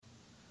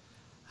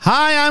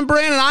Hi, I'm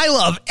Brandon. I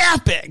love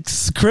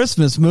Epix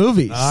Christmas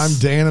movies. I'm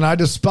Dan, and I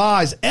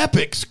despise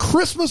Epix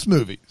Christmas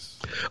movies.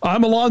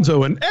 I'm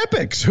Alonso, and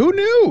Epix, who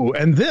knew?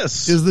 And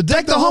this is the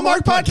Deck the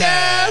Hallmark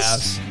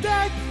podcast.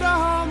 Deck the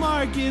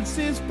Hallmark, it's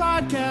his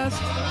podcast.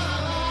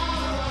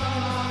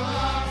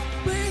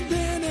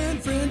 Brandon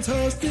and friends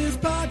host his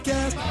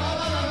podcast.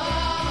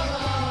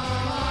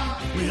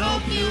 We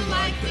hope you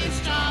like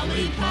this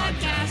jolly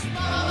podcast.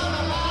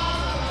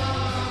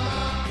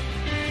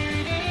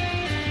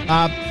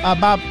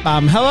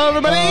 Hello,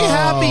 everybody.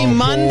 Happy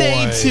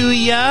Monday to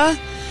ya.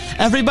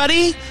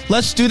 Everybody,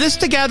 let's do this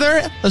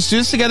together.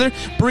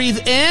 Breathe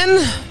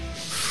in.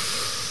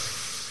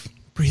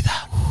 Breathe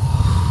out.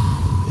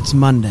 It's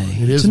Monday.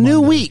 It's a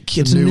new week.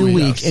 It's a new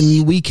week. Yes.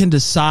 And we can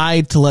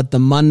decide to let the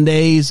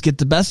Mondays get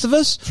the best of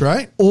us. That's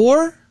right.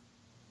 Or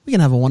we can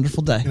have a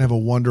wonderful day. I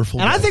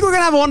think we're going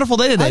to have a wonderful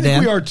day today, Dan. I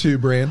think we are too,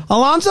 Brand.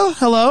 Alonso,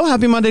 hello.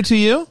 Happy Monday to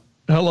you.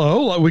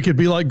 Hello. We could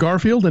be like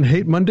Garfield and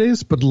hate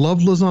Mondays, but love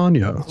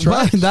lasagna. That's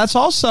right. That's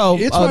also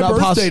it's my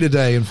birthday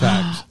today, in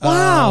fact.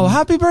 Wow.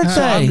 Happy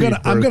birthday.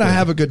 I'm gonna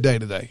have a good day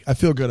today. I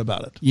feel good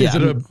about it.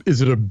 Yeah.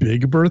 Is it a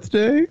big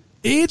birthday?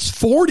 It's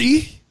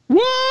 40.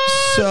 What?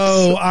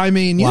 So, I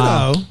mean, you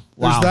know,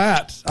 there's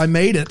that. I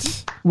made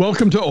it.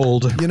 Welcome to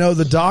old. You know,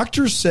 the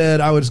doctor said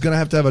I was going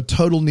to have a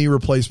total knee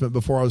replacement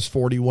before I was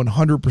 40,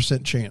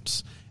 100%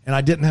 chance. And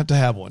I didn't have to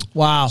have one.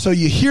 Wow. So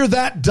you hear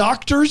that,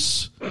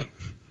 doctors?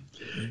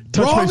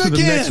 Touch base with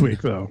them next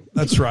week, though.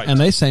 That's right. And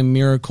they say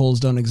miracles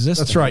don't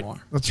exist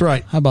anymore. That's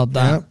right. How about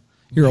that?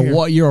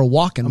 Yeah. You're a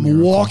walking miracle.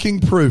 I'm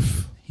walking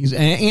proof.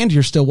 And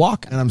you're still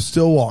walking. And I'm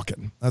still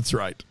walking. That's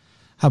right.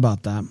 How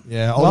about that?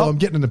 Yeah, although I'm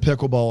getting into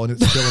pickleball and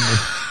it's killing me.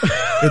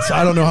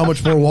 I don't know how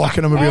much more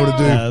walking I'm going to be able to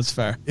do. Yeah, that's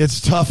fair.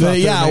 It's tough out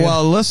there, man.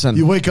 Well, listen.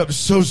 You wake up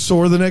so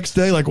sore the next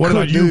day. Like, what did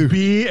I do? Could you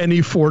be any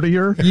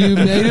 40er? You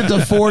made it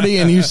to 40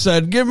 and you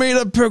said, give me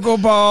the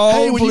pickleball,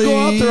 Hey, when please. you go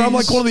out there, I'm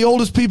like one of the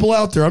oldest people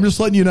out there. I'm just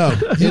letting you know.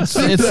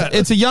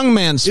 It's a young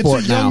man's sport now.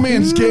 It's a young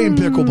man's game,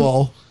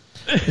 pickleball.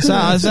 It's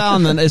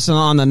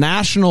on the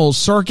national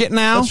circuit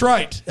now. That's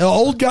right.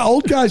 Old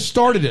guys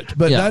started it,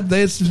 but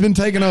it's been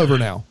taken over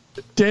now.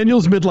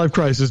 Daniel's midlife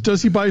crisis.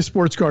 Does he buy a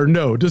sports car?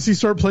 No. Does he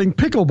start playing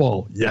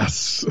pickleball?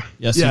 Yes.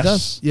 Yes, he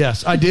does.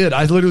 Yes, I did.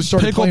 I literally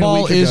started playing a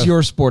week ago. Pickleball is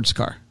your sports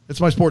car.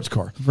 It's my sports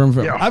car.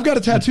 Yeah. I've got a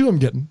tattoo I'm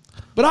getting.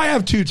 But I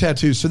have 2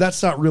 tattoos, so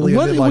that's not really a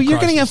midlife crisis. You're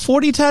getting a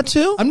 40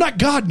 tattoo? I'm not.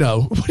 God,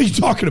 no. What are you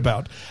talking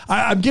about?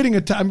 I'm getting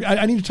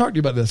I need to talk to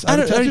you about this.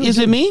 Is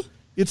it me?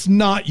 It's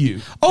not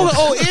you.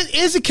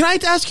 Is it? Can I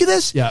ask you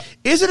this? Yeah.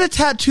 Is it a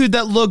tattoo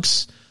that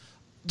looks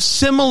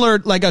similar,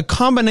 like a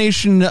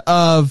combination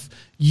of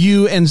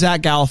you and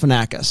Zach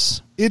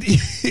Galifianakis?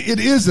 It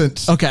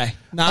isn't. Okay.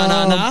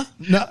 No.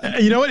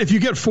 You know what? If you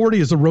get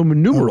 40 as a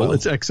Roman numeral,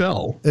 it's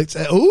XL.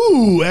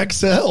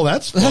 XL.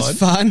 That's fun. That's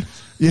fun.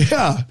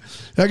 Yeah.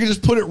 I can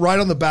just put it right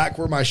on the back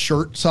where my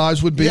shirt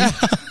size would be. Yeah.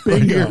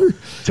 Right here.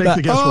 Take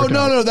the guesswork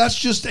out. No. That's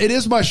just, it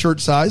is my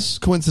shirt size,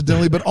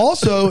 coincidentally, but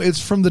also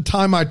it's from the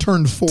time I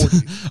turned 40.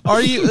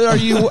 Are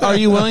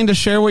you willing to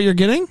share what you're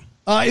getting?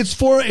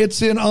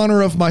 It's in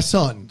honor of my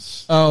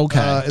sons. Oh,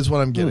 okay. Is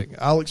what I'm getting.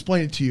 I'll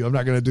explain it to you. I'm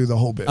not going to do the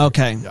whole bit.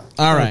 Okay. Yeah.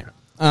 All right.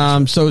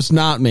 So it's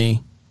not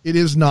me. It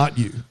is not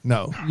you.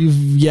 No. You've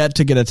yet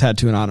to get a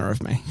tattoo in honor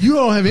of me. You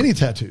don't have any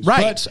tattoos.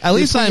 Right. But at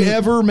least if we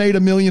ever made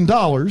 $1 million.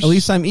 At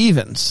least I'm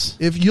evens.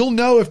 If you'll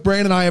know if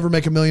Brandon and I ever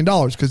make $1 million,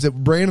 because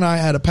Brandon and I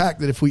had a pact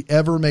that if we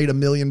ever made $1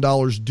 million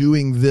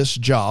doing this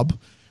job,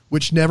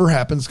 which never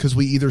happens because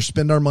we either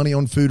spend our money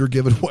on food or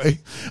give it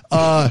away,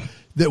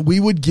 that we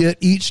would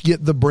each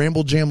get the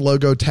Bramble Jam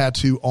logo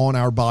tattoo on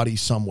our body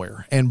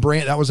somewhere. And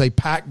that was a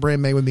pact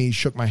Brand made with me. He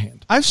shook my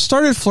hand. I've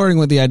started flirting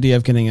with the idea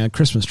of getting a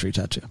Christmas tree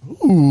tattoo.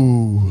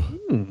 Ooh.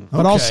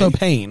 But also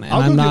pain. And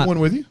I'll go get one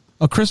with you.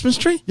 A Christmas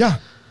tree? Yeah.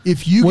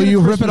 If you Will you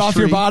rip it off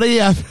your body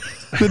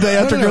the day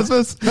after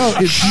Christmas? No,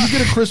 if you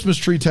get a Christmas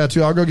tree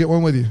tattoo, I'll go get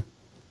one with you.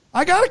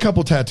 I got a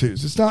couple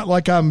tattoos. It's not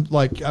like I'm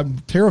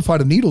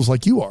terrified of needles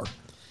like you are.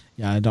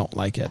 Yeah, I don't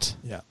like it.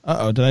 Yeah.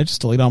 Uh-oh, did I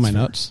just delete all my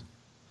notes?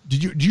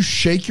 Did you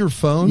shake your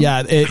phone?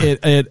 Yeah,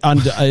 it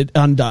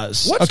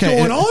undoes. What's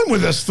going on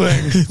with this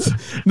thing?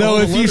 No,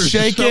 if you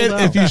shake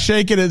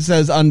it, it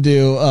says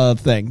undo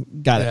thing.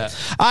 Got it.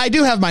 I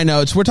do have my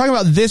notes. We're talking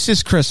about This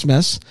Is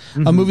Christmas,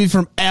 a movie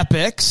from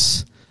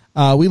Epix.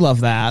 We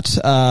love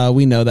that.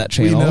 We know that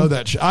channel. We know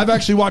that. I've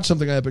actually watched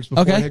something on Epix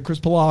before. Okay. I had Chris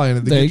Pillai in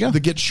it. The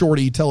Get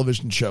Shorty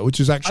television show, which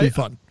is actually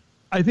fun.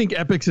 I think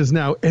Epix is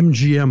now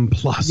MGM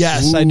Plus.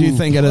 Yes, I do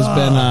think it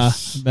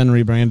has been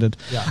rebranded.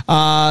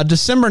 Yeah.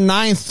 December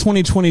 9th,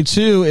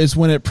 2022 is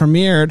when it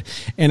premiered,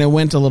 and it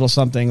went a little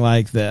something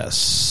like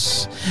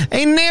this.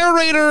 A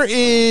narrator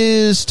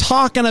is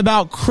talking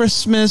about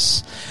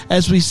Christmas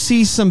as we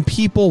see some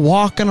people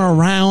walking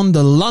around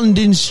the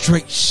London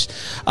streets.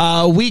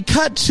 We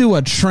cut to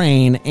a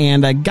train,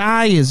 and a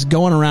guy is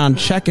going around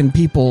checking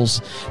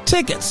people's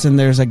tickets, and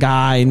there's a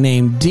guy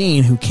named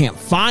Dean who can't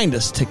find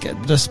his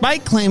ticket,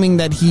 despite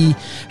claiming that he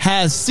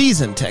has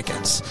season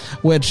tickets,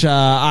 which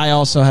I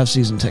also have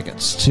season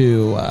tickets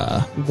to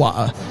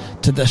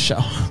this show.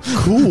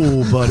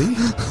 Cool, buddy.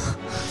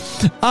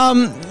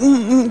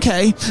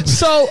 Okay.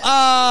 So,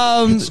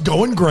 It's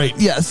going great.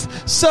 yes.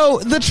 So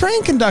the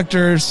train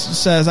conductor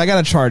says, I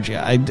got to charge you.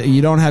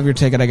 You don't have your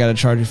ticket. I got to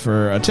charge you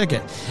for a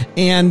ticket.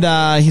 And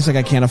he's like,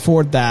 I can't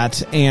afford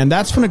that. And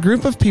that's when a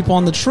group of people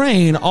on the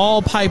train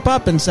all pipe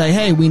up and say,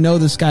 hey, we know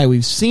this guy.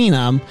 We've seen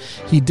him.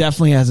 He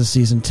definitely has a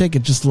season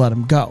ticket. Just let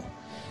him go.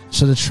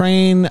 So the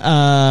train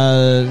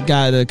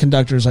guy, the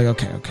conductor is like,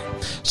 okay.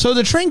 So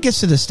the train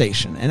gets to the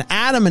station, and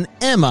Adam and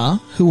Emma,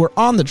 who were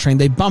on the train,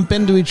 they bump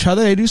into each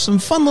other. They do some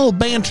fun little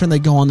banter, and they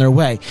go on their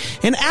way.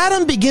 And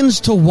Adam begins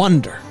to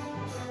wonder,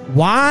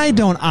 why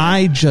don't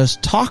I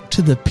just talk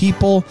to the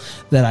people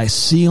that I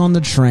see on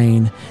the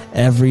train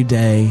every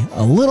day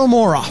a little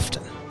more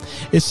often?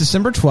 It's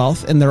December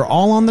 12th, and they're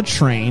all on the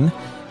train.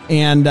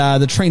 And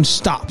the train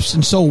stops.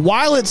 And so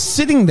while it's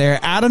sitting there,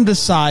 Adam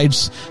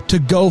decides to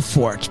go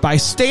for it by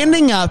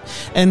standing up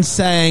and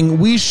saying,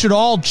 we should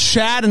all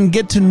chat and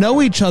get to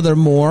know each other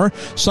more.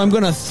 So I'm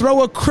going to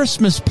throw a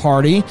Christmas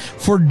party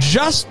for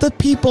just the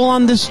people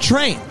on this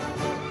train.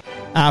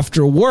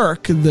 After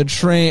work, the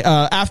train,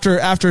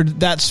 after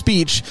that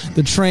speech,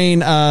 the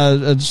train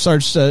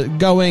starts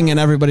going, and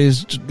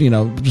everybody's, just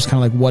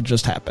kind of like, what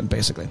just happened,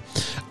 basically.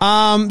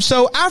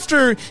 So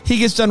after he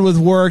gets done with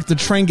work, the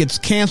train gets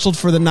canceled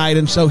for the night,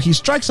 and so he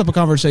strikes up a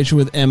conversation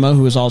with Emma,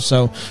 who is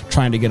also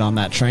trying to get on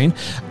that train,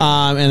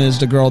 and is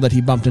the girl that he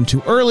bumped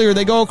into earlier.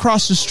 They go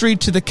across the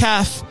street to the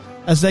caf,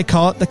 as they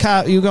call it. The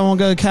caf. You want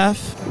to go to the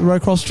caf? Right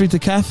across the street to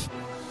the caf?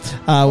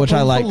 Which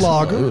I like.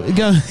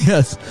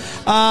 Yes.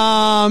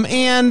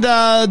 And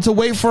to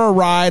wait for a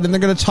ride, and they're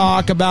going to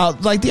talk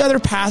about like the other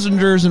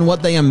passengers and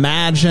what they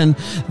imagine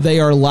they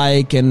are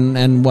like,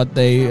 and what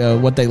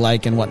they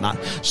like and whatnot.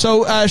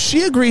 So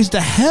she agrees to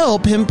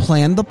help him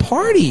plan the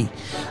party.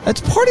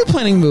 It's a party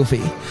planning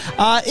movie.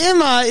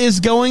 Emma is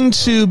going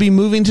to be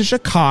moving to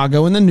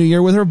Chicago in the new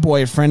year with her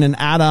boyfriend, and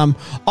Adam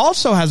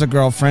also has a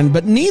girlfriend,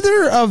 but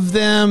neither of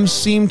them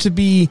seem to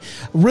be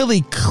really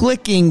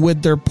clicking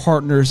with their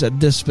partners at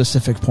this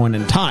specific point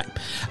in time.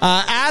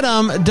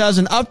 Adam does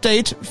an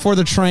update for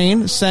the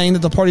train saying that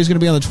the party is going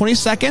to be on the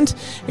 22nd,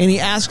 and he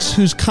asks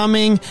who's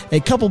coming.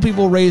 A couple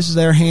people raise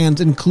their hands,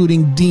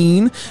 including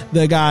Dean,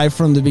 the guy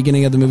from the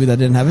beginning of the movie that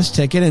didn't have his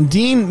ticket, and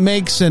Dean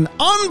makes an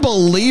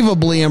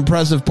unbelievably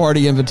impressive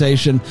party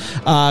invitation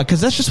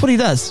because that's just what he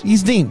does.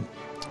 He's Dean.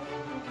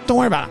 Don't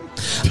worry about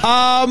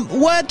it.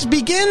 What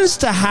begins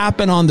to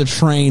happen on the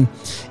train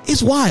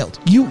is wild.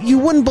 You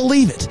wouldn't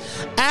believe it.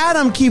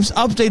 Adam keeps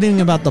updating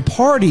about the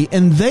party,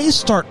 and they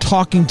start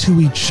talking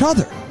to each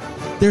other.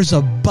 There's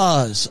a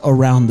buzz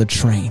around the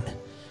train.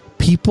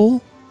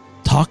 People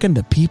talking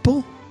to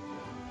people?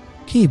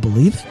 Can you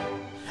believe it?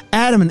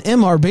 Adam and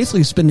Emma are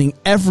basically spending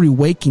every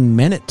waking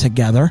minute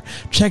together,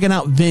 checking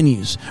out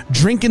venues,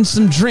 drinking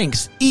some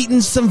drinks,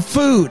 eating some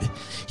food.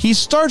 He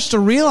starts to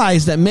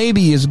realize that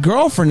maybe his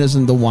girlfriend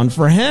isn't the one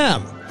for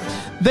him.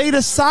 They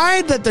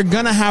decide that they're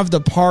going to have the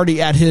party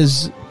at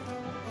his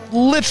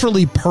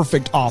literally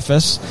perfect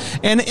office,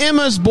 and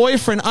Emma's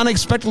boyfriend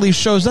unexpectedly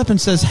shows up and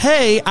says,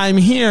 hey, I'm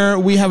here.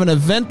 We have an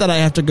event that I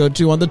have to go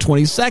to on the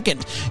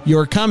 22nd.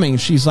 You're coming.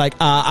 She's like,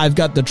 I've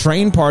got the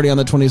train party on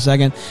the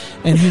 22nd.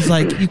 And he's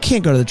like, you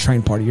can't go to the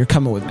train party. You're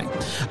coming with me.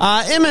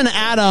 Emma and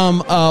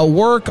Adam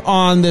work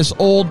on this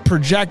old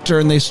projector,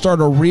 and they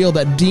start a reel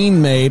that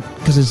Dean made,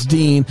 because it's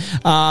Dean,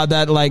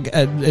 that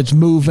it's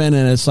moving,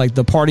 and it's like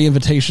the party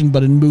invitation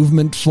but in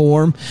movement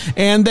form.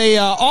 And they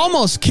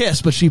almost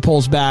kiss, but she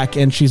pulls back,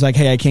 and she's like,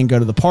 hey, I can't go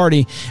to the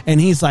party. And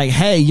he's like,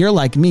 hey, you're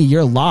like me,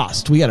 you're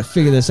lost. We got to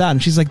figure this out.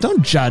 And she's like,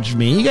 don't judge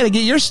me. You got to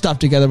get your stuff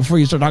together before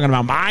you start talking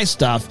about my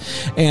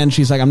stuff. And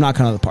she's like, I'm not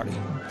coming to the party.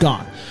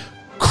 Gone.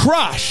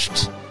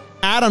 Crushed.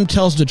 Adam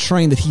tells the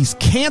train that he's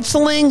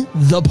canceling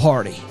the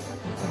party.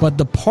 But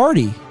the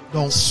party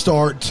don't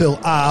start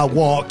till I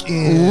walk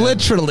in.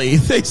 Literally.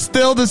 They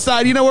still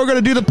decide, we're going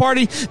to do the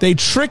party. They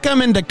trick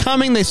him into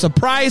coming. They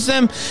surprise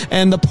him.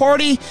 And the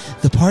party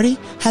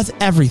has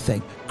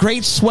everything.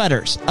 Great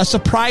sweaters, a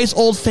surprise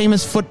old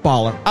famous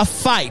footballer, a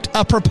fight,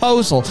 a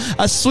proposal,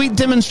 a sweet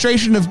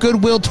demonstration of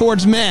goodwill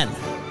towards men.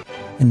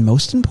 And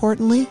most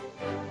importantly,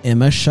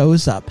 Emma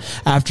shows up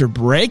after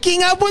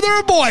breaking up with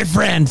her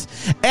boyfriend,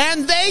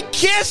 and they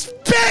kiss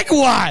big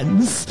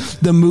ones.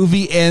 The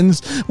movie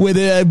ends with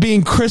it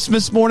being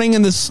Christmas morning,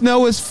 and the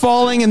snow is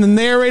falling, and the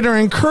narrator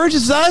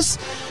encourages us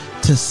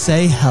to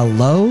say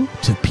hello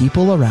to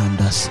people around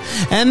us.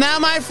 And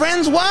that, my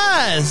friends,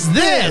 was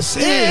This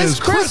is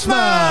Christmas.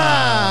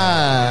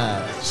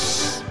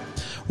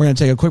 We're going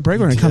to take a quick break.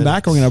 We're going to come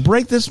back. We're going to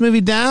break this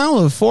movie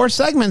down with 4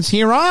 segments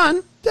here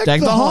on Deck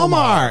the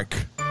Hallmark.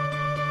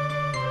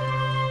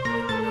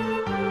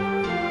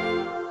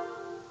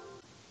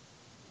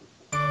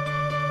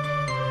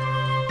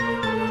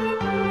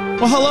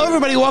 Well, hello,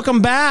 everybody.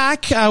 Welcome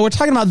back. We're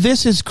talking about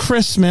This is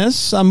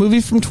Christmas, a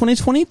movie from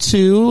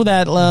 2022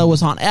 that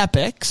was on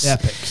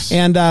Epix.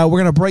 And we're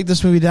going to break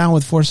this movie down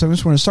with 4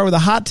 segments. We're going to start with a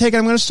hot take, and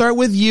I'm going to start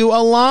with you,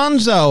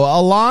 Alonso.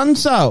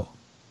 Alonso,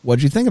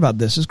 what'd you think about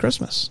This is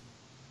Christmas?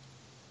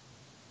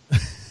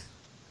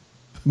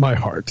 My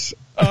heart.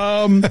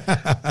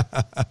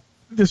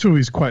 This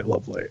movie's quite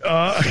lovely.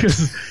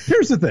 'Cause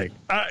here's the thing,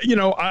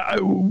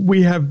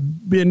 we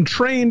have been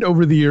trained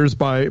over the years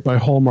by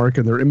Hallmark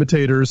and their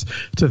imitators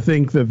to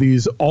think that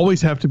these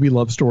always have to be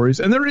love stories,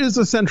 and there is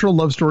a central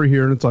love story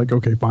here, and it's like,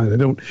 okay, fine, I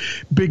don't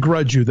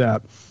begrudge you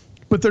that,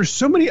 but there's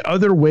so many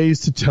other ways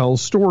to tell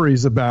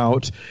stories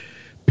about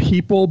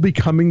people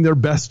becoming their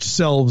best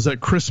selves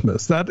at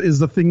Christmas. That is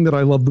the thing that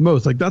I love the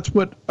most. Like, that's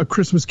what A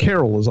Christmas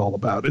Carol is all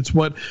about. It's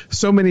what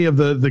so many of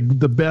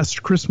the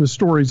best Christmas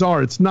stories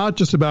are. It's not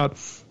just about,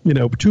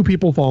 two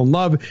people fall in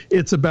love.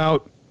 It's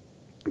about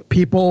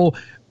people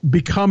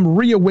become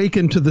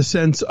reawakened to the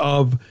sense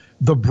of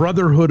the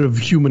brotherhood of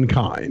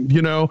humankind,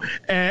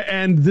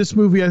 and this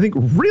movie, I think,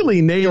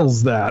 really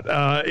nails that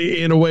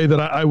in a way that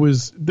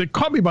that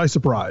caught me by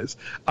surprise.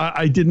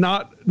 I did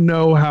not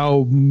know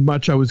how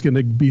much I was going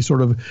to be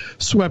sort of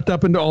swept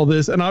up into all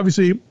this. And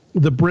obviously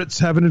the Brits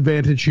have an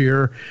advantage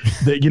here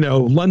that,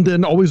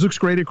 London always looks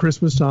great at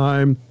Christmas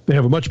time. They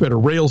have a much better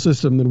rail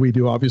system than we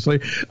do,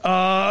 obviously.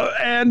 So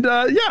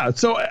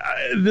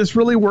this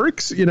really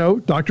works.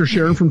 Dr.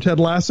 Sharon from Ted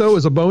Lasso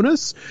is a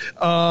bonus.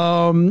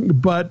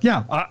 But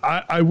yeah,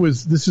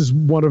 this is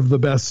one of the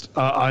best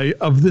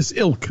of this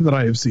ilk that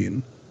I have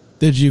seen.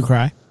 Did you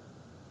cry?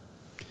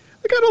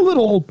 I got a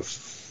little,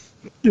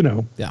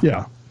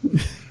 yeah.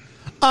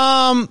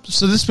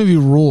 So this movie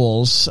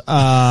rules.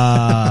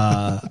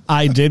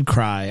 I did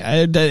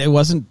cry.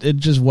 It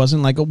just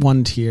wasn't like a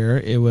one tear.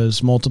 It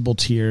was multiple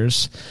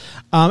tears,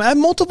 at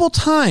multiple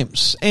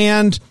times.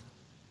 And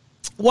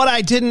what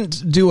I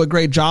didn't do a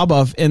great job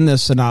of in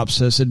this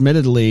synopsis,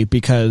 admittedly,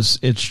 because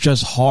it's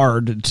just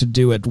hard to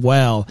do it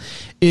well,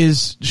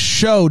 is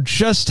show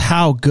just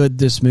how good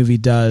this movie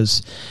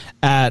does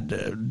at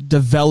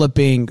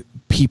developing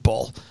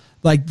people.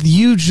 Like,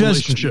 you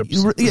just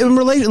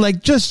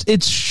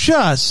it's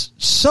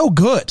just so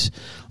good.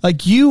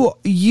 Like, you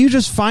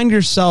just find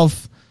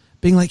yourself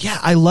being like, yeah,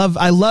 I love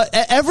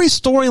every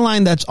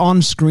storyline that's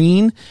on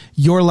screen.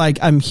 You're like,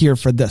 I'm here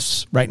for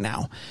this right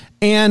now.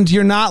 And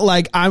you're not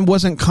like, I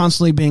wasn't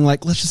constantly being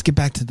like, let's just get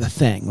back to the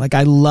thing. Like,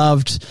 I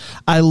loved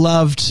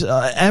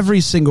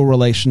every single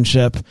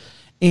relationship.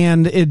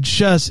 And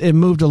it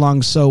moved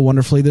along so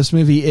wonderfully. This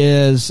movie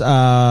is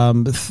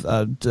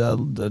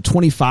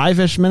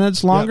 25-ish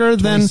minutes longer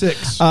than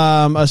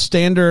a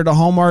standard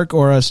Hallmark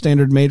or a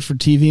standard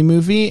made-for-TV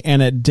movie,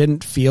 and it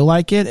didn't feel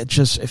like it. It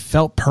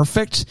felt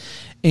perfect.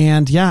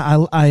 And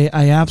yeah, I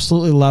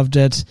absolutely loved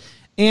it.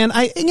 And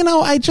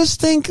I just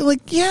think,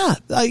 like, yeah,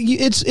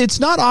 it's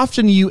not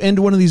often you end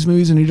one of these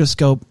movies and you just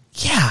go,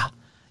 yeah,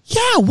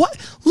 what?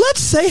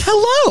 Let's say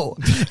hello.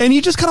 And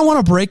you just kind of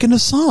want to break into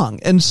song.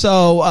 And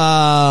so,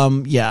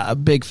 a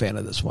big fan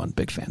of this one.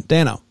 Big fan.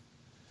 Dano.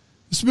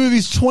 This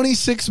movie's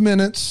 26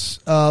 minutes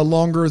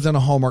longer than a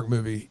Hallmark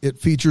movie. It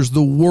features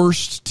the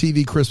worst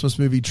TV Christmas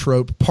movie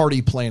trope,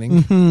 party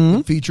planning.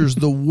 Mm-hmm. It features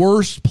the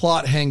worst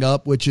plot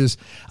hang-up, which is,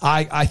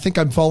 I think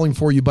I'm falling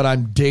for you, but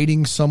I'm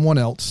dating someone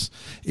else.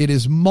 It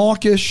is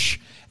mawkish,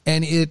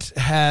 and it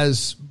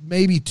has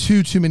maybe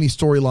too many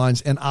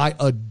storylines, and I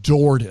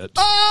adored it.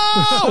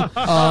 Oh!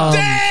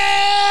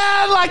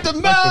 Dan like the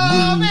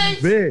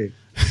movies!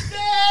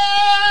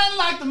 Dan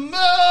like the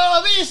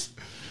movies!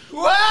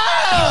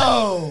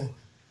 Whoa!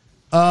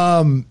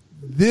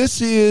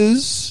 This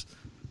is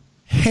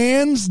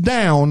hands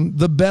down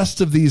the best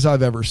of these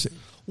I've ever seen.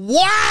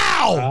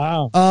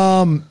 Wow!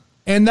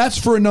 And that's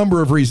for a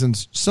number of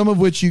reasons, some of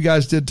which you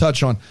guys did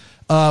touch on.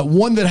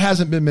 One that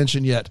hasn't been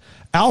mentioned yet.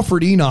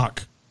 Alfred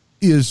Enoch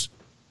is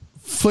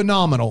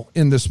phenomenal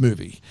in this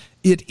movie.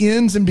 It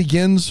ends and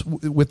begins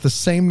with the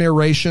same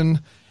narration,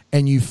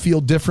 and you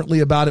feel differently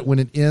about it when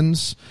it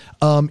ends.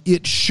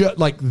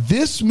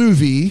 This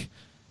movie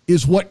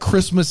is what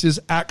Christmas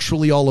is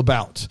actually all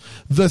about.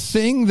 The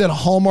thing that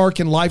Hallmark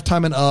and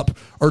Lifetime and Up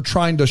are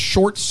trying to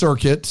short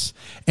circuit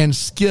and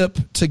skip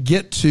to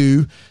get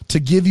to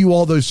give you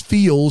all those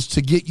feels,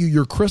 to get you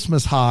your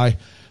Christmas high,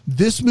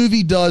 this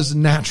movie does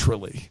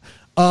naturally.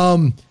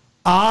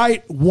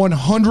 I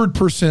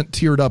 100%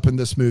 teared up in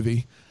this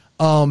movie.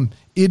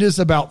 It is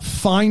about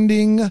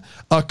finding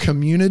a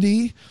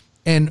community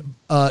and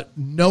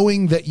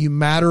knowing that you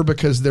matter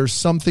because there's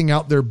something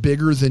out there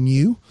bigger than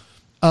you.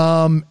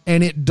 And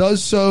it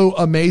does so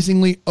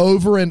amazingly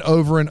over and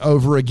over and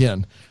over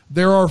again.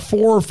 There are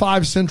 4 or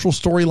 5 central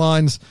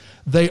storylines.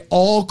 They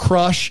all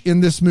crush in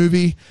this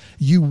movie.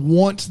 You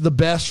want the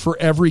best for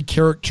every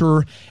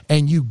character,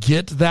 and you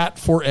get that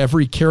for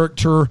every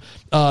character.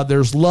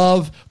 There's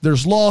love,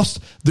 there's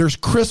lost, there's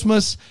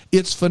Christmas.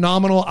 It's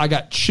phenomenal. I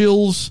got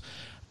chills.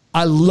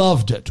 I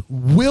loved it.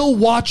 We'll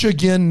watch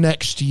again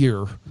next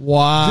year.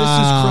 Wow. This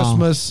is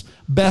Christmas.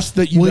 Best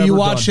that you've ever done. Will you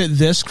watch it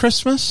this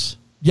Christmas?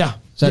 Yeah.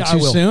 Is that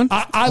too soon?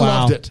 I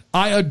loved it.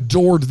 I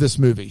adored this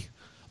movie.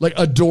 Like,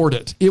 adored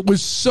it. It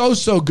was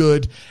so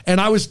good.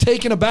 And I was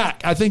taken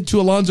aback, I think, to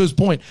Alonso's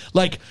point.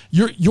 Like,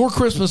 your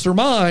Christmas or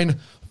Mine,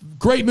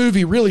 great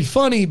movie, really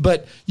funny,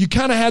 but you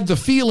kind of had the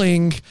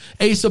feeling,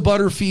 Asa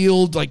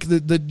Butterfield, like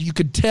you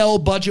could tell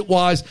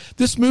budget-wise.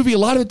 This movie, a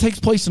lot of it takes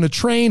place in a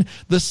train.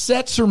 The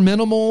sets are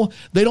minimal.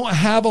 They don't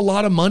have a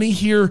lot of money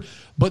here,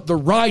 but the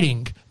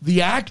writing,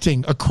 the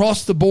acting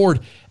across the board,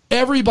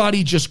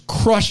 everybody just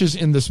crushes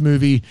in this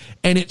movie,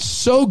 and it's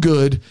so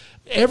good.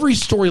 Every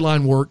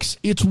storyline works.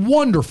 It's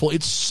wonderful.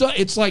 It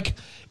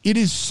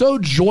is so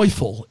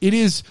joyful. It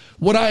is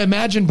what I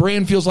imagine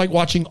Bran feels like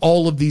watching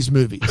all of these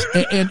movies.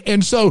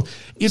 And so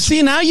it's,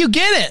 see, now you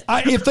get it.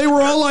 If they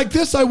were all like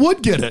this, I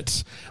would get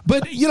it.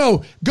 But,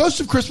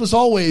 Ghost of Christmas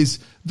Always,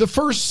 the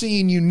first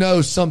scene,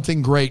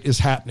 something great is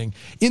happening.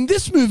 In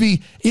this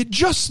movie, it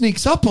just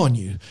sneaks up on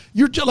you.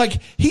 You're just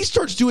like, he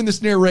starts doing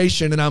this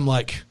narration, and I'm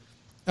like,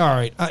 all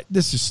right,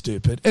 this is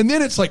stupid. And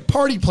then it's like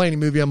party planning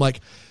movie. I'm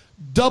like,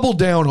 double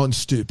down on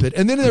stupid.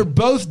 And then they're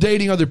both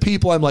dating other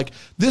people. I'm like,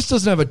 this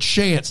doesn't have a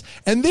chance.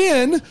 And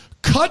then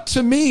cut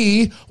to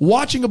me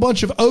watching a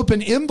bunch of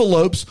open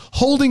envelopes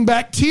holding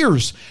back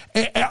tears.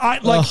 I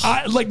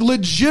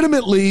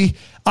legitimately,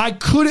 I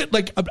couldn't,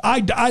 this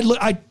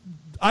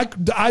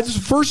is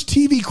the first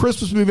TV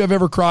Christmas movie I've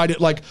ever cried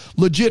at,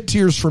 legit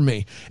tears for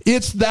me.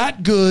 It's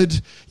that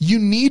good. You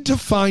need to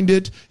find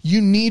it.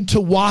 You need to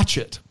watch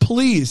it.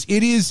 Please.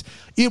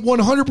 It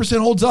 100%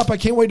 holds up. I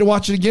can't wait to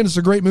watch it again. It's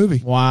a great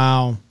movie.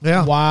 Wow.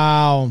 Yeah.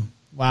 Wow.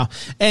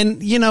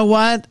 And you know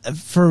what?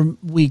 For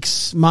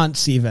weeks,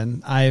 months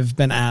even, I've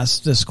been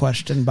asked this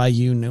question by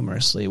you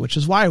numerously, which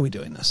is, why are we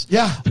doing this?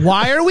 Yeah.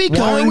 Why are we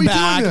going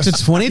back to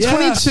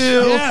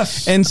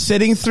 2022 and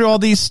sitting through all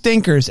these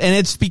stinkers? And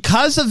it's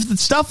because of the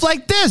stuff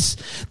like this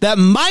that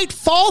might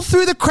fall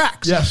through the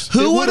cracks. Yes.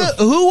 Who would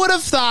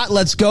have thought,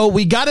 let's go,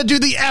 we got to do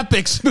the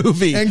Epix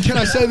movie. And can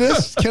I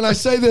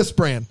say this?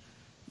 Bran?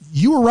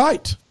 You were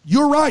right.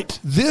 You're right.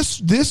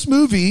 This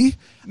movie,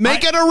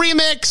 make it a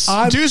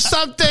remix. Do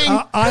something.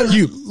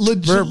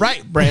 We're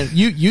right, Brand.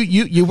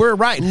 You were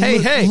right.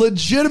 Hey.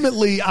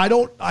 Legitimately,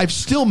 I'm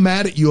still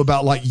mad at you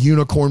about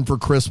Unicorn for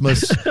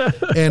Christmas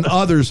and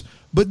others.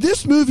 But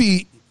this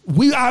movie,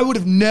 I would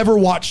have never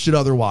watched it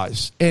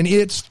otherwise, and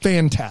it's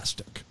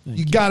fantastic.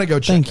 You got to go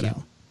check it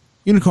out.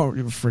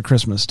 Unicorn for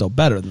Christmas is still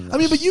better than this. I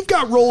mean, but you've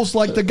got roles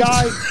like the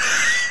guy.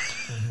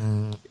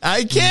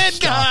 I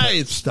kid,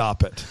 guys.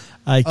 Stop it.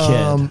 I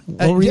kid.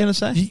 What were you going to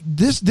say?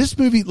 This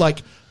movie,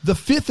 the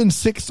 5th and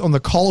 6th on the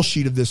call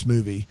sheet of this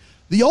movie,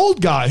 the old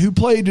guy who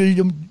played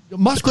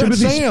Muskrat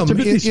Sam.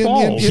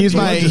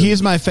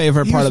 He's my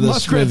favorite part of this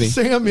Muskrat movie.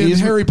 Sam in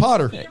Harry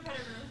Potter.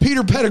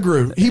 Peter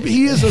Pettigrew.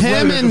 He is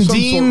him and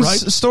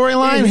Dean's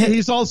storyline.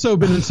 He's also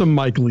been in some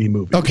Mike Lee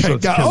movies. Okay.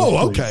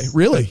 Okay.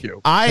 Really?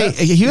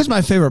 He was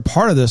my favorite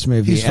part of this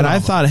movie, and I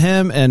thought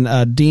him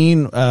and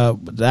Dean,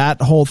 that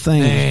whole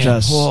thing was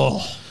just.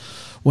 Whoa.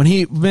 When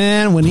he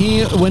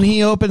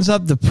opens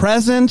up the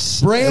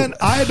presents, Bran,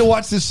 I had to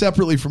watch this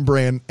separately from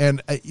Bran,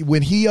 and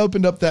when he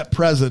opened up that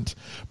present,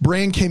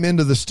 Bran came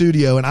into the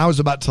studio, and I was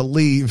about to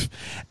leave,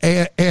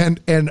 and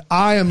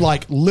I am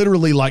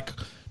literally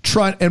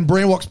trying, and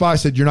Bran walks by. I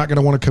said, "You're not going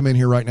to want to come in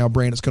here right now,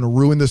 Bran. It's going to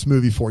ruin this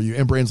movie for you."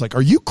 And Bran's like,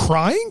 "Are you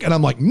crying?" And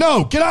I'm like,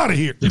 "No, get out of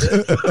here."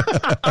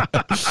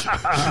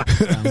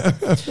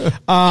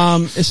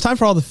 It's time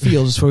for all the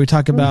feels, where we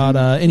talk about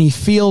any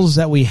feels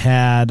that we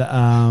had.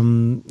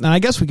 And I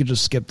guess we could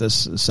just skip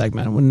this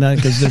segment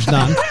because there's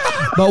none.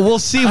 But we'll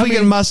see if we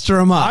can muster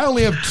them up. I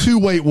only have 2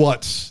 wait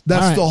whats.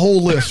 That's the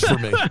whole list for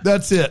me.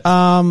 That's it.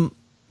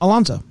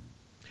 Alonso.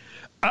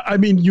 I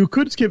mean, you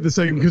could skip the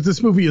segment because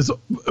this movie is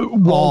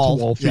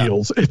wall-to-wall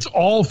feels. Yeah. It's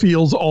all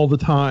feels all the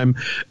time.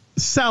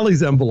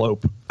 Sally's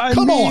envelope.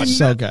 Come on.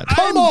 So good.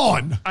 Come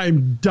on.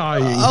 I'm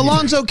dying.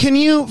 Alonso, can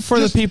you, for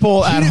the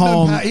people at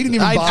home, he didn't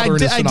even bother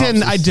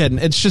I didn't.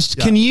 It's just,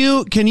 can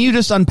you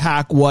just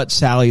unpack what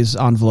Sally's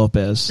envelope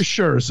is?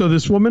 Sure. So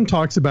this woman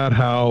talks about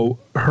how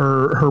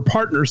her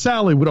partner,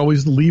 Sally, would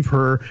always leave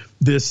her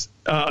this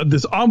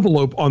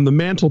envelope on the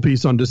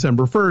mantelpiece on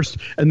December 1st.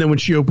 And then when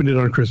she opened it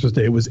on Christmas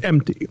Day, it was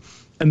empty.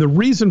 And the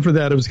reason for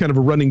that, it was kind of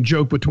a running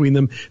joke between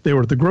them. They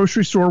were at the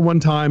grocery store one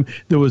time.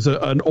 There was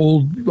an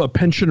old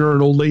pensioner,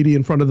 an old lady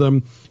in front of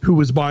them who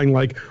was buying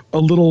a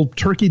little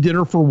turkey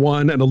dinner for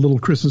one and a little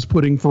Christmas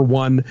pudding for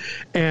one.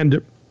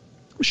 And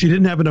she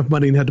didn't have enough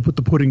money and had to put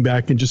the pudding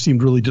back and just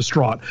seemed really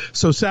distraught.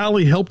 So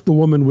Sally helped the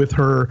woman with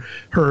her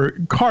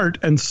cart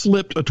and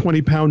slipped a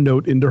 20-pound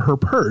note into her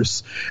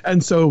purse.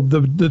 And so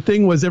the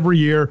thing was, every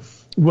year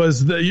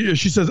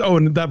she says, oh,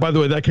 and that, by the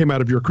way, that came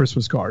out of your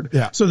Christmas card.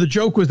 Yeah. So the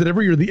joke was that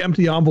every year the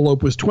empty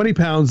envelope was 20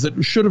 pounds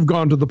that should have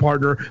gone to the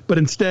partner, but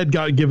instead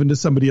got given to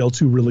somebody else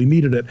who really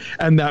needed it.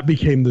 And that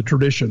became the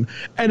tradition.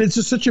 And it's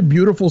just such a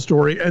beautiful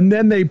story. And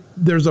then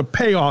there's a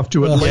payoff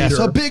to it later. It's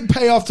a big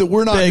payoff that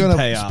we're not going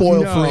to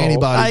spoil for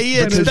anybody.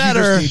 It's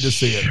better. You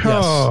just need to see it.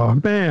 Oh,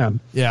 man.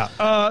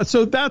 Yeah.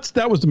 So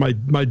that was my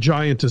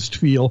giantest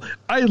feel.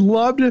 I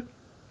loved it,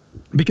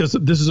 because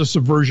this is a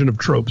subversion of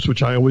tropes,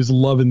 which I always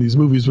love in these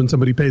movies when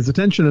somebody pays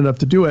attention enough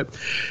to do it.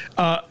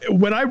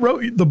 When I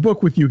wrote the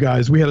book with you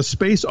guys, we had a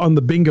space on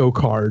the bingo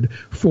card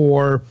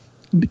for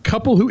the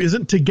couple who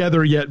isn't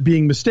together yet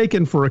being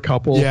mistaken for a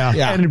couple.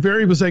 Yeah. And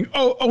invariably saying,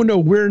 oh, no,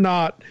 we're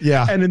not.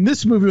 Yeah. And in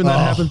this movie, when that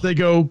happens, they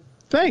go,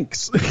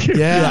 thanks.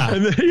 Yeah.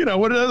 And then, you know,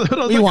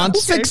 we want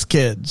 6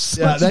 kids.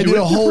 Yeah, they did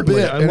a whole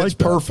bit, and like it's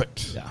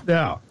perfect.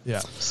 Yeah.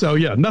 So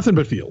nothing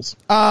but feels.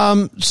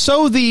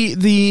 So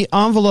the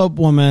envelope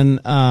woman,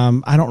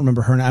 I don't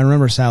remember her name. I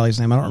remember Sally's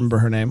name. I don't remember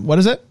her name. What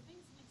is it?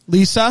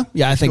 Lisa?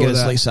 Yeah, I think it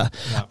is Lisa.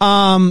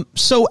 Yeah.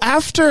 So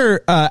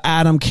after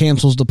Adam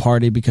cancels the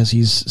party because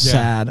he's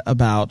sad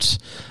about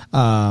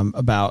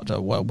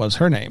what was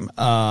her name?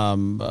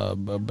 Emma.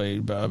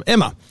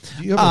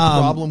 Do you have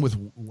a problem with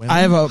women? I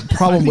have a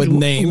problem with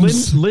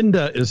names.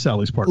 Linda is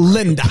Sally's partner.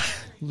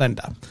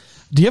 Linda.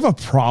 Do you have a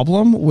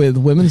problem with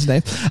women's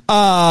names?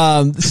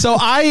 So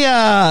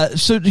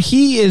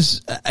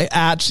he's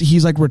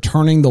like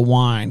returning the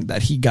wine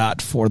that he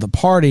got for the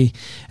party,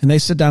 and they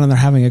sit down and they're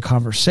having a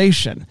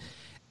conversation.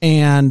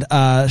 And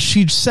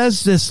she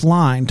says this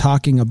line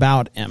talking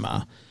about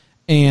Emma,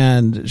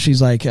 and she's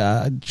like,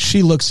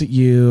 she looks at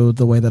you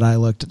the way that I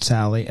looked at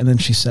Sally, and then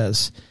she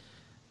says,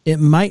 "It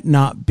might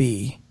not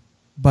be,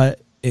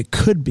 but it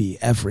could be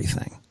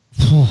everything,"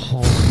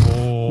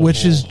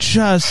 which is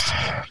just.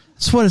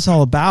 That's what it's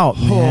all about,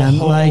 man.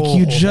 Like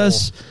you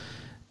just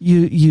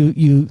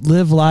you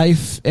live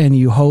life and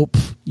you hope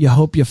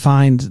you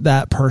find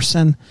that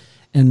person,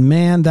 and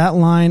man, that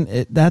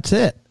line that's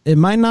it. It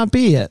might not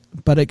be it,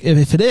 but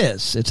if it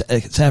is,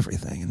 it's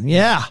everything. And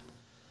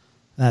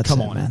that's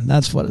man.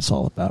 That's what it's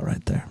all about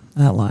right there.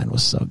 That line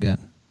was so good.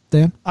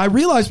 Dan, I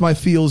realize my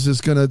feels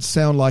is going to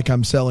sound like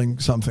I'm selling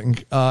something,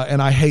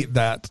 and I hate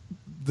that.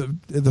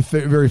 The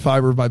very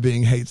fiber of my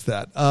being hates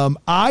that.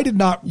 I did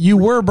not. You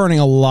were burning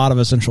a lot of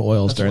essential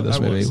oils during this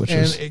movie, which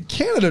is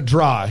Canada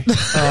Dry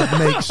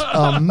makes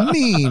a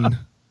mean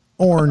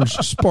orange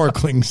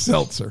sparkling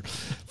seltzer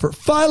for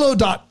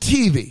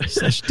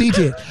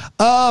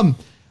Philo.tv/DT.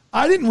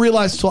 I didn't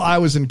realize till I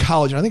was in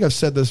college, and I think I've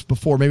said this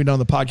before, maybe not on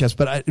the podcast,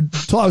 but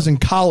till I was in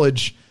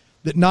college,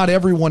 that not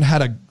everyone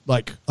had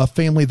a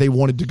family they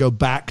wanted to go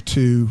back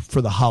to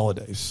for the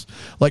holidays.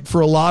 Like for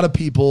a lot of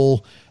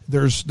people,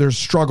 there's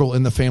struggle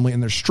in the family,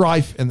 and there's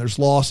strife, and there's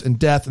loss and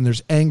death, and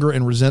there's anger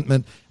and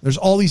resentment. There's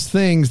all these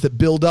things that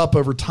build up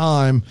over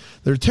time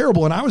that are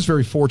terrible. And I was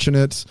very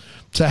fortunate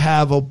to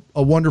have a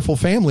wonderful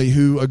family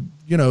who,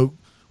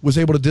 was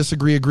able to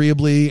disagree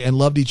agreeably and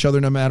loved each other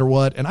no matter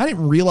what. And I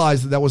didn't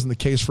realize that wasn't the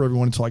case for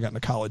everyone until I got into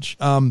college.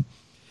 And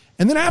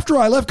then after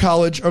I left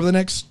college, over the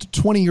next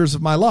 20 years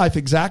of my life,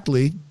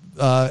 exactly,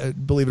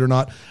 believe it or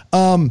not,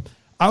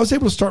 I was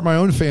able to start my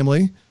own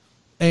family.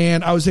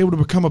 And I was able to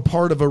become a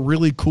part of a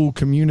really cool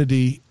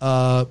community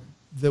that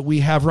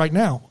we have right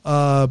now,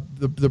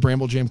 the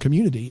Bramble Jam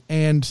community.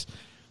 And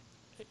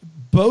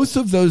both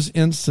of those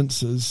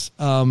instances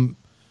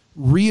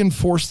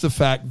reinforce the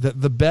fact that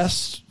the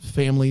best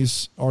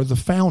families are the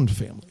found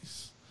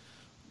families.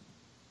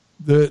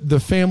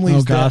 The families.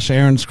 Oh gosh,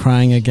 Aaron's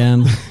crying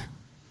again.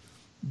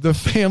 The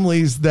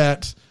families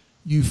that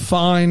you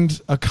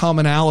find a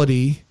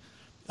commonality.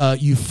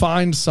 You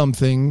find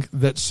something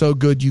that's so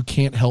good you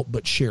can't help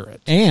but share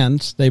it. And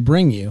they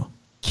bring you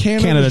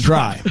Canada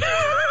Dry.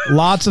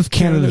 Lots of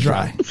Canada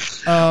Dry.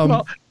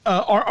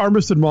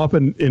 Armistead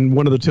Maupin in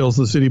one of the Tales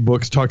of the City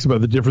books talks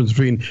about the difference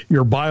between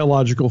your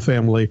biological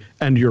family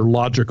and your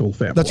logical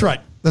family. That's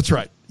right.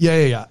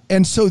 Yeah.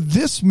 And so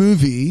this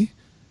movie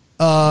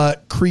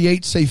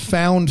creates a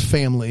found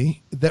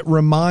family that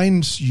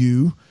reminds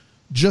you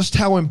just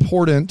how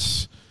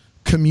important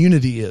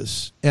community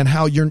is, and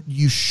how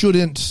you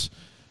shouldn't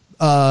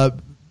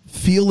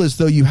feel as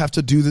though you have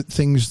to do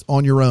things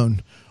on your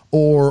own,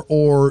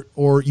 or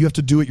you have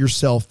to do it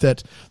yourself.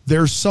 That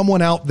there's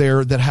someone out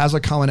there that has a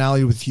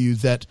commonality with you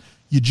that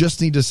you just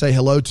need to say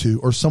hello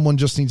to, or someone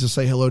just needs to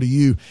say hello to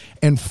you.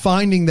 And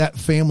finding that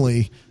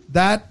family,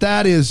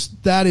 that is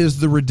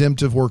the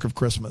redemptive work of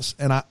Christmas.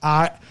 And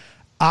I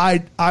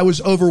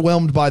was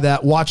overwhelmed by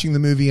that watching the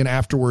movie and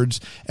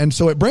afterwards. And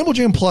so at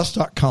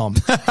BrambleJamPlus.com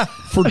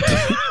for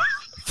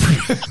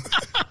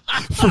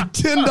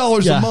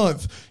 $10 a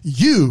month,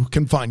 you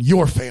can find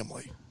your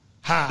family.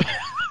 Ha.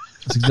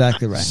 That's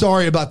exactly right.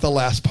 Sorry about the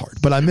last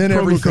part, but I meant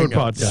everything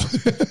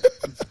else.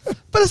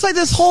 But it's like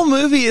this whole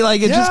movie,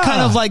 like it just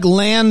kind of like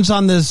lands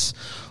on this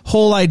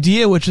whole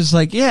idea, which is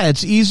like,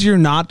 it's easier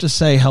not to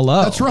say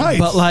hello. That's right.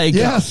 But like,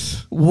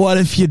 what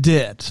if you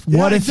did?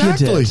 What if you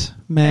did?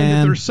 Man.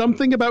 And there's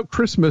something about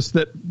Christmas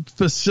that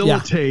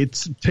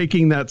facilitates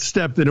taking that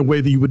step in a way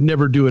that you would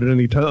never do it at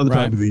any other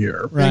time of the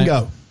year.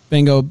 Right.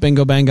 Bingo,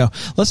 bingo, bango.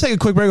 Let's take a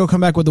quick break. We'll come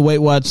back with the Wait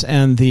What's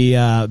and the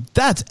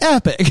That's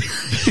Epic.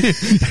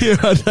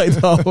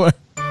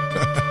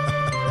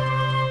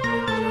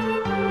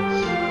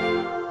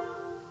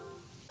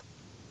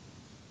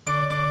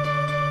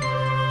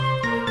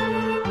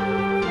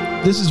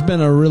 This has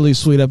been a really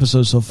sweet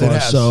episode so far.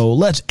 So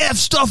let's F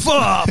stuff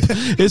up.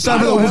 It's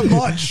time for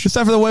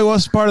the Wait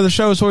What's part of the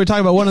show. So we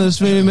talked about one of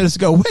this maybe minutes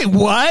ago. Wait,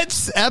 what?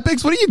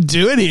 Epix? What are you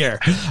doing here?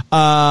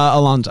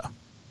 Alonso.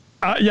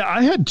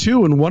 I had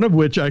two, and one of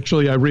which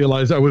actually I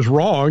realized I was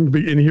wrong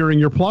in hearing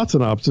your plot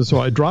synopsis, so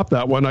I dropped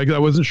that one. I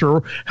wasn't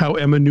sure how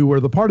Emma knew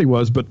where the party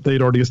was, but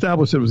they'd already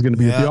established it was going to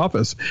be at the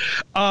office.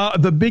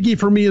 The biggie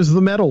for me is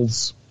the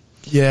medals.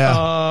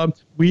 Yeah.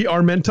 We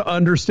are meant to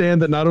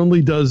understand that not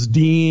only does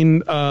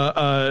Dean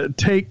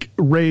take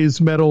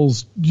Ray's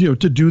medals, to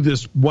do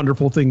this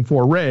wonderful thing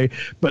for Ray,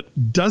 but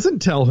doesn't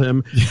tell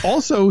him,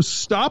 also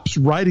stops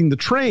riding the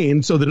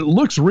train so that it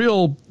looks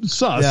real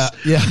sus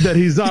that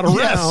he's not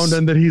around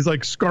and that he's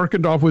like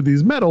skarkened off with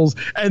these medals,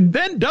 and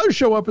then does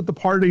show up at the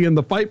party and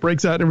the fight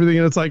breaks out and everything.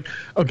 And it's like,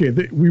 okay,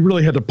 we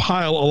really had to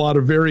pile a lot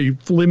of very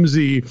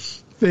flimsy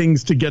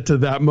things to get to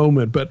that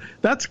moment, but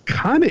that's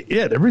kind of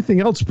it.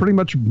 Everything else pretty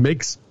much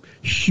makes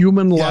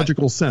human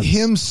logical sense.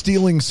 Him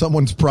stealing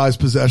someone's prized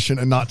possession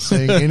and not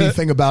saying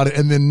anything about it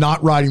and then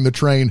not riding the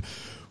train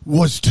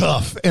was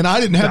tough. And I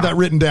didn't have that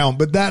written down,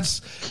 but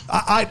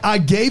I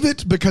gave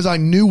it because I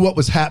knew what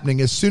was happening.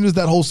 As soon as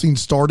that whole scene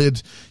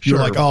started, you're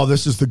like, oh,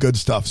 this is the good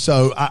stuff.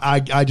 So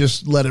I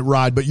just let it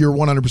ride, but you're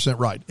 100%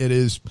 right. It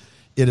is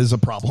a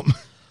problem.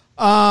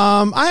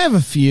 I have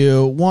a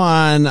few.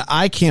 One,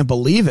 I can't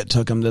believe it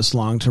took him this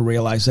long to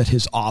realize that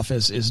his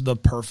office is the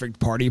perfect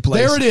party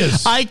place. There it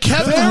is.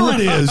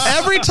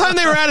 Every time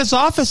they were at his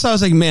office, I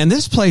was like, man,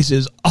 this place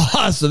is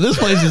awesome. This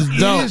place is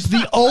dope. It is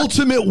the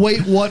ultimate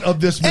wait what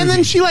of this movie. And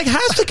then she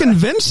has to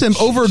convince him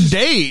over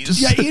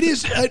days. Yeah, it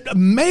is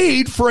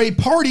made for a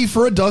party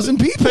for a dozen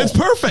people. It's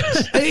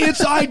perfect.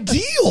 It's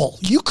ideal.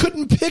 You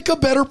couldn't pick a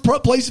better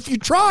place if you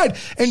tried.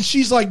 And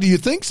she's like, do you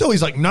think so?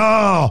 He's like, no.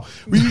 Are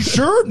you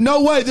sure?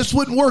 No way. This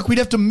wouldn't work. We'd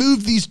have to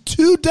move these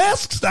 2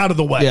 desks out of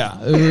the way. Yeah,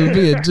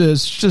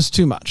 it's just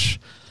too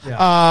much.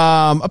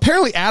 Yeah.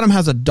 Apparently Adam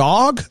has a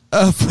dog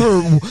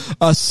for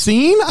a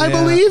scene, I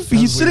believe.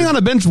 He's sitting on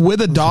a bench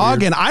with a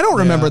dog, and I don't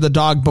remember the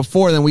dog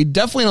before then. We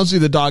definitely don't see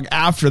the dog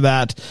after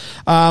that.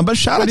 But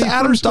shout out to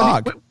Adam's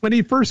dog. When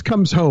he first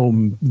comes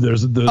home,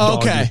 there's the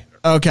dog.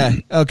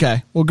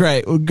 Okay. Well,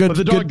 great. Well, good. But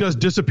the dog does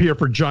disappear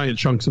for giant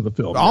chunks of the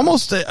film.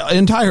 Almost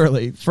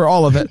entirely for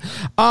all of it.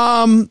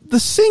 The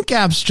sync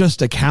app's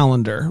just a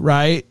calendar,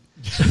 right?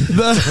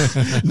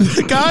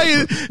 The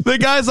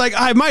guy's like,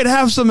 I might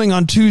have something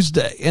on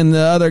Tuesday, and the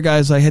other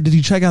guy's like, hey, did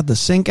you check out the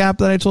sync app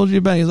that I told you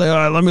about? He's like, all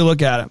right, let me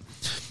look at it.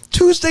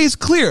 Tuesday's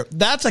clear.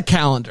 That's a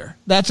calendar.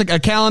 That's a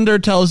calendar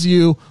tells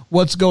you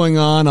what's going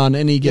on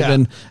any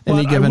given day.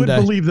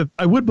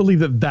 I would believe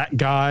that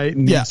guy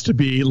needs to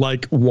be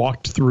like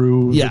walked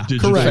through the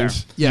digital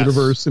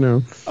universe.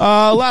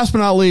 Last but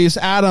not least,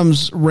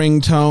 Adam's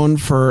ringtone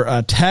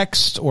for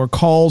text or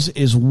calls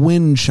is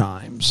wind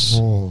chimes,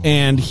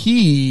 and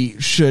he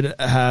should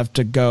have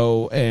to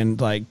go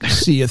and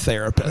see a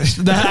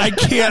therapist. That I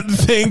can't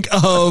think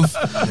of.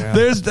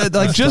 There's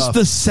just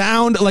the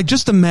sound.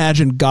 Just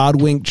imagine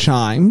Godwink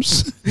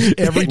chimes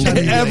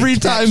every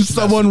time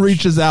someone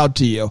reaches out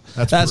to you.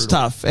 That's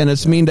tough, and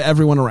it's mean to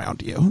everyone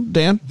around you.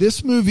 Dan?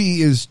 This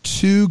movie is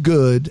too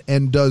good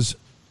and does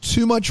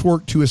too much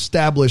work to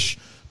establish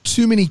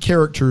too many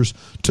characters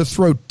to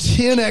throw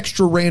 10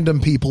 extra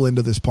random people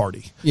into this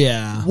party.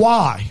 Yeah.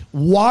 Why?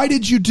 Why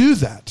did you do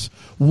that?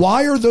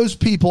 Why are those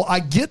people?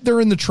 I get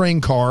they're in the train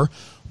car.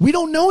 We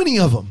don't know any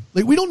of them.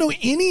 We don't know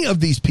any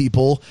of these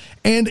people.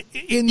 And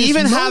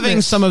even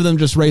having some of them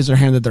just raise their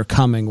hand that they're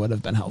coming would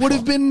have been helpful. Would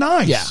have been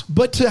nice. Yeah.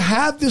 But to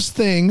have this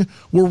thing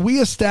where we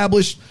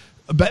established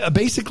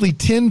basically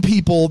 10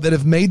 people that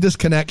have made this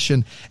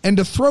connection and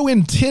to throw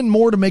in 10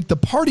 more to make the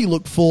party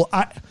look full,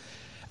 I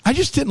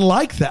just didn't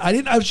like that.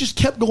 I just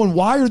kept going,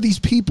 why are these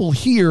people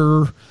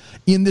here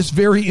in this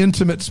very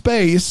intimate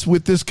space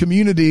with this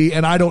community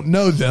and I don't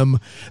know them?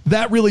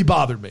 That really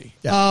bothered me.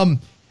 Yeah.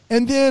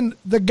 And then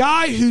the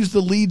guy who's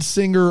the lead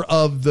singer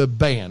of the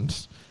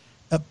band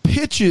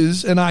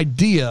pitches an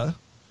idea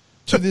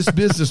to this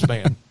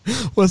businessman.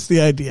 What's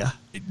the idea?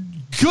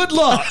 Good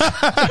luck.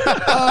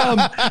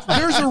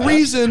 There's a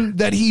reason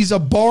that he's a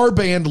bar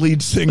band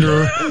lead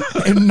singer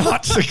and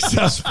not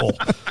successful.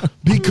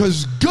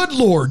 Because, good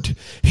Lord,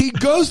 he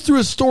goes through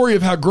a story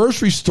of how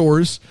grocery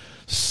stores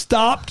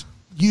stopped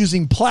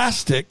using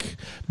plastic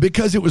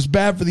because it was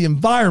bad for the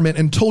environment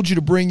and told you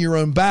to bring your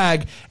own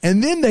bag.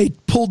 And then they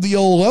pulled the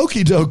old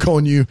okey doke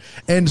on you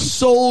and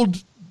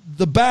sold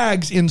the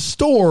bags in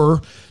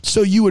store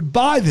so you would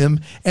buy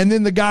them. And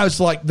then the guy was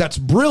like, that's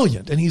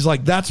brilliant. And he's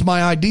like, that's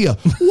my idea.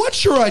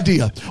 What's your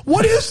idea?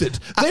 What is it?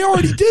 They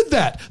already did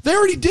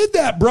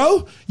that,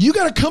 bro. You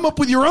got to come up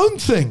with your own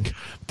thing.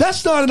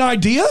 That's not an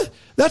idea.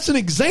 That's an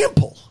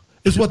example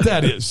is what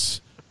that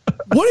is.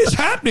 What is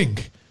happening?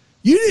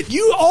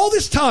 You all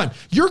this time,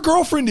 your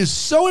girlfriend is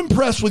so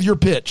impressed with your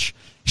pitch.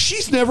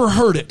 She's never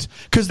heard it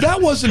because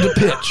that wasn't a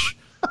pitch.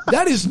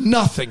 That is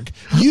nothing.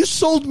 You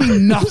sold me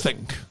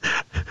nothing.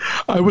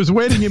 I was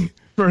waiting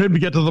for him to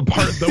get to the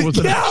part that was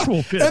an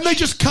actual pitch. And they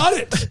just cut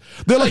it.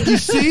 They're like, you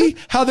see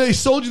how they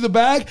sold you the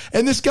bag?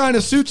 And this guy in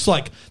a suit's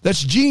like,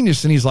 that's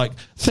genius. And he's like,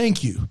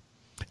 thank you.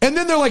 And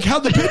then they're like,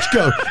 how'd the pitch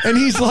go? And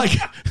he's like,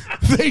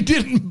 they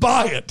didn't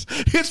buy it.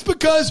 It's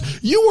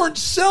because you weren't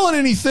selling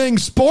anything,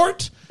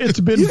 sport.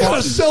 You got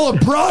to sell a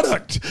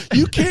product.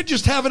 You can't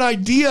just have an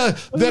idea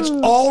that's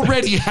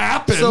already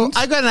happened. So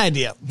I got an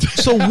idea.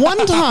 So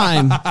one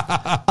time,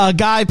 a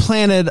guy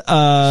planted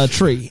a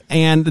tree,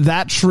 and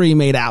that tree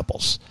made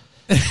apples.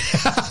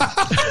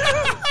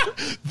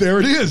 There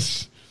it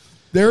is.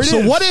 There it is.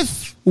 So what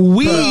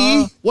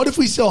if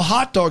we sell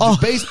hot dogs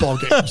at baseball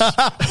games?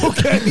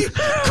 Okay,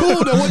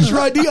 cool. Now what's your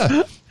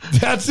idea?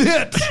 That's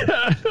it.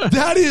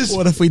 That is.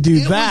 What if we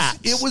do that?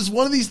 It was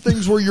one of these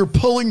things where you're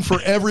pulling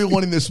for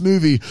everyone in this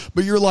movie,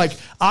 but you're like,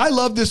 I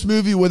love this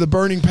movie with a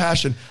burning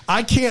passion.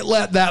 I can't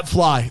let that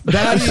fly.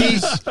 That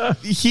is.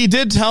 He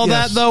did tell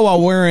that though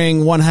while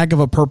wearing one heck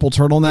of a purple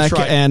turtleneck,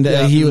 right. and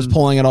he was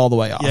pulling it all the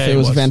way off. Yeah, it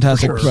was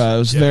fantastic. Sure. It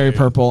was very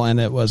purple, and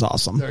it was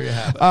awesome. There you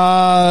have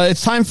it.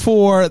 It's time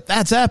for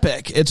That's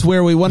Epic. It's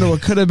where we wonder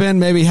what could have been,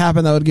 maybe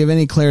happened, that would give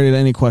any clarity to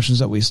any questions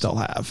that we still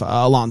have.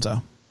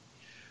 Alonso.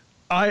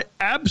 I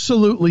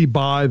absolutely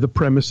buy the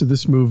premise of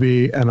this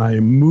movie, and I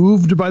am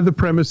moved by the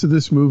premise of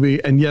this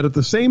movie, and yet at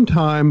the same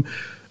time,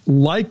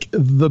 like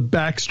the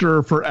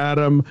Baxter for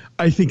Adam,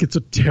 I think it's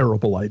a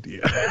terrible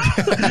idea.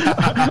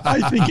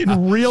 I think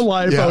in real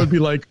life, I would be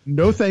like,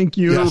 no, thank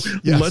you. Yes.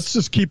 Let's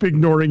just keep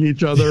ignoring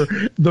each other.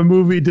 The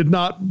movie did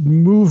not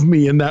move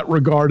me in that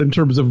regard in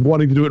terms of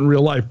wanting to do it in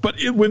real life. But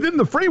within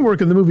the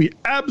framework of the movie,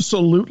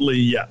 absolutely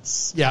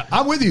yes. Yeah,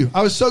 I'm with you.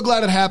 I was so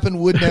glad it happened.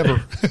 Would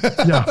never.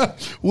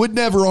 Would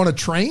never on a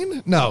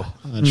train? No.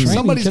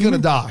 Somebody's going to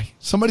die.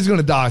 Somebody's going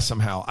to die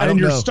somehow. I don't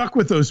know. And you're stuck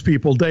with those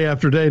people day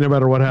after day, no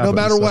matter what happens.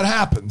 No matter what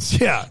happens.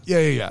 Yeah.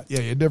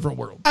 Different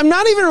world. I'm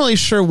not even really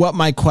sure what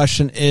my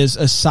question is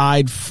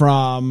aside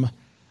from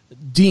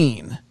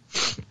Dean.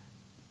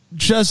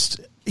 Just,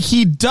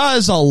 he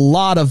does a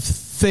lot of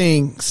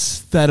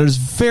things that is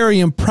very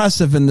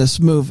impressive in this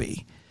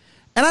movie.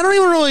 And I don't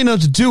even really know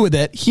what to do with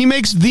it. He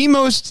makes the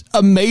most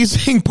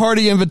amazing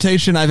party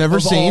invitation I've ever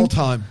seen. All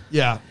time.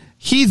 Yeah.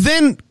 He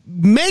then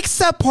makes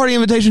that party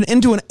invitation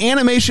into an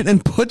animation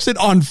and puts it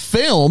on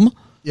film.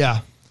 Yeah.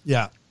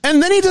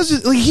 And then he does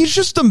it. Like, he's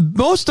just the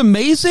most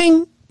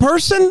amazing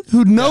person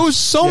who knows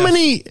so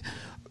many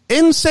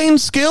insane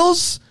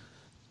skills.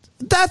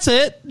 That's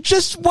it.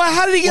 Just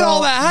how did he get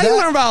all that? How did you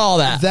learn about all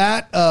that?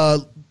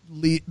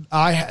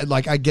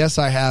 I guess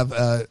I have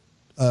that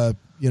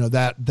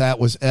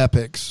was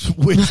Epix,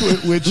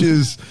 which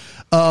is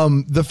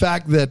the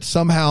fact that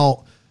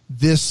somehow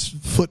this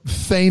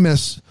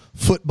famous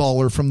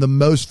footballer from the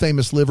most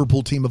famous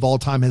Liverpool team of all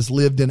time has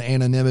lived in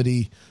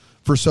anonymity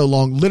for so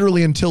long,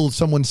 literally until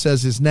someone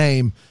says his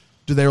name.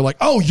 They're like,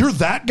 oh, you're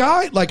that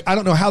guy? Like, I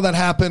don't know how that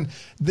happened.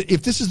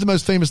 If this is the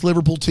most famous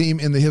Liverpool team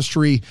in the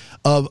history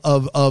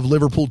of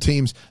Liverpool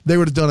teams, they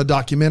would have done a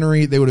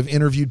documentary. They would have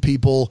interviewed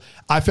people.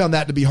 I found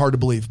that to be hard to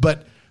believe.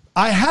 But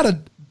I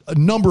had a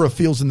number of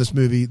feels in this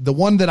movie. The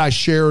one that I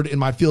shared in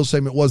my feel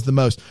segment was the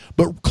most.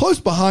 But close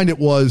behind it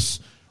was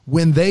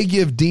when they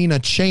give Dean a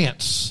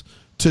chance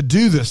to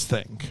do this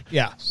thing.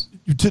 Yeah.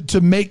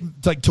 To make,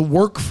 like, to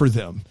work for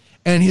them.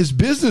 And his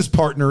business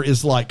partner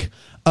is like,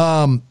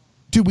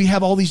 dude, we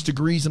have all these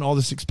degrees and all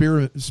this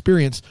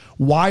experience.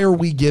 Why are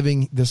we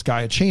giving this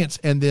guy a chance?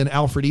 And then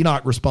Alfred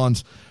Enoch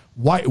responds,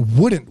 why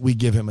wouldn't we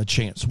give him a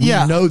chance? We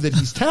know that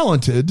he's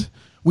talented.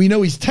 We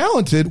know he's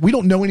talented. We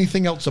don't know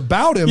anything else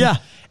about him. Yeah.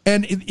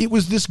 And it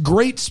was this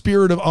great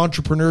spirit of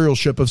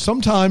entrepreneurship of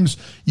sometimes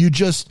you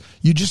just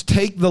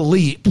take the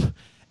leap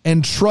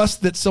and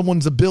trust that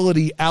someone's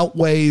ability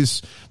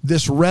outweighs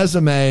this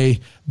resume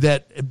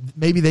that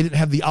maybe they didn't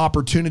have the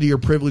opportunity or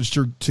privilege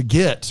to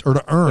get or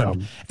to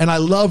earn. Yeah. And I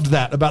loved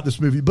that about this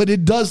movie. But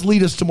it does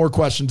lead us to more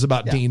questions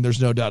about Dean.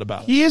 There's no doubt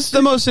about it. He is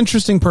the most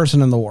interesting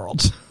person in the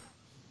world.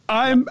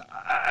 Are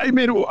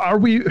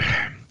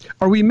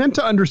we meant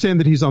to understand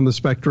that he's on the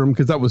spectrum?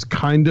 Because that was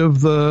kind of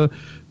the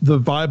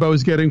vibe I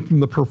was getting from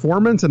the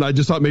performance, and I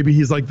just thought maybe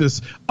he's like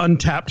this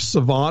untapped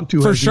savant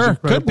who has these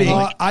could be.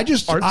 art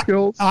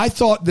skills. I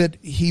thought that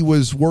he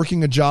was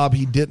working a job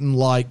he didn't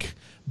like,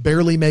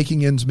 barely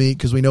making ends meet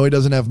because we know he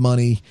doesn't have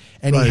money,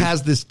 and he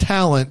has this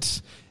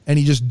talent, and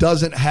he just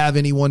doesn't have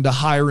anyone to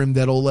hire him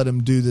that'll let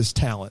him do this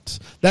talent.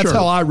 That's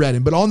how I read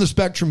him, but on the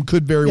spectrum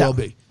could very well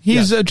be.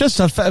 He's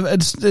just a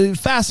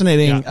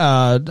fascinating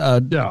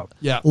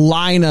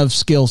line of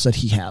skills that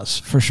he has,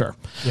 for sure.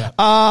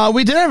 Yeah.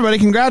 We did, everybody.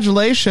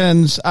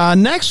 Congratulations.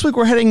 Next week,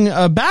 we're heading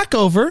back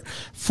over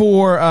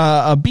for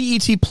a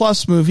BET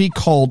Plus movie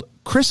called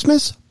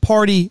Christmas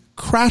Party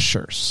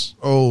Crashers.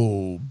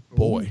 Oh,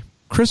 boy.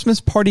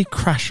 Christmas Party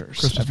Crashers.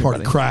 Christmas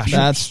Party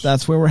Crashers.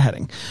 That's where we're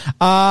heading.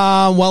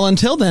 Well,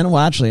 until then,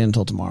 actually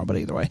until tomorrow, but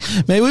either way,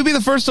 may we be the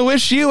first to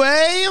wish you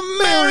a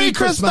Merry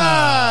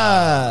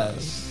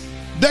Christmas.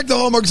 Deck the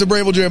Hallmark's a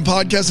Bramble Jam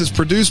podcast is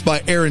produced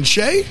by Aaron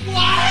Shea.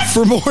 What?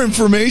 For more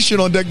information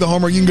on Deck the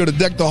Hallmark, you can go to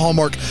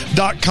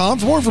deckthehallmark.com.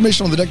 For more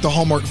information on the Deck the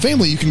Hallmark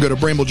family, you can go to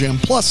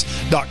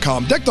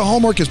bramblejamplus.com. Deck the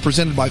Hallmark is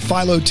presented by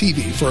Philo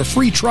TV. For a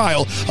free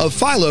trial of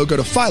Philo, go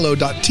to philo.tv/DTH.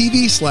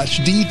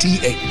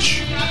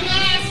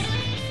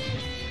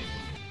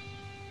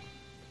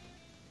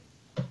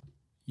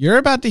 You're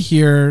about to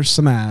hear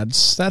some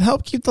ads that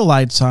help keep the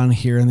lights on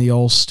here in the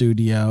old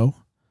studio.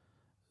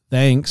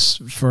 Thanks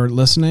for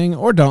listening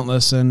or don't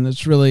listen.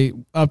 It's really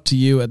up to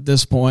you at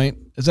this point.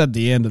 It's at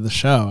the end of the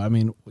show. I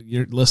mean,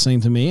 you're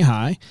listening to me.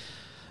 Hi.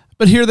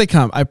 But here they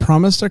come. I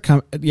promise they're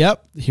coming.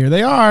 Yep, here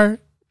they are.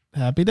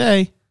 Happy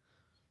day.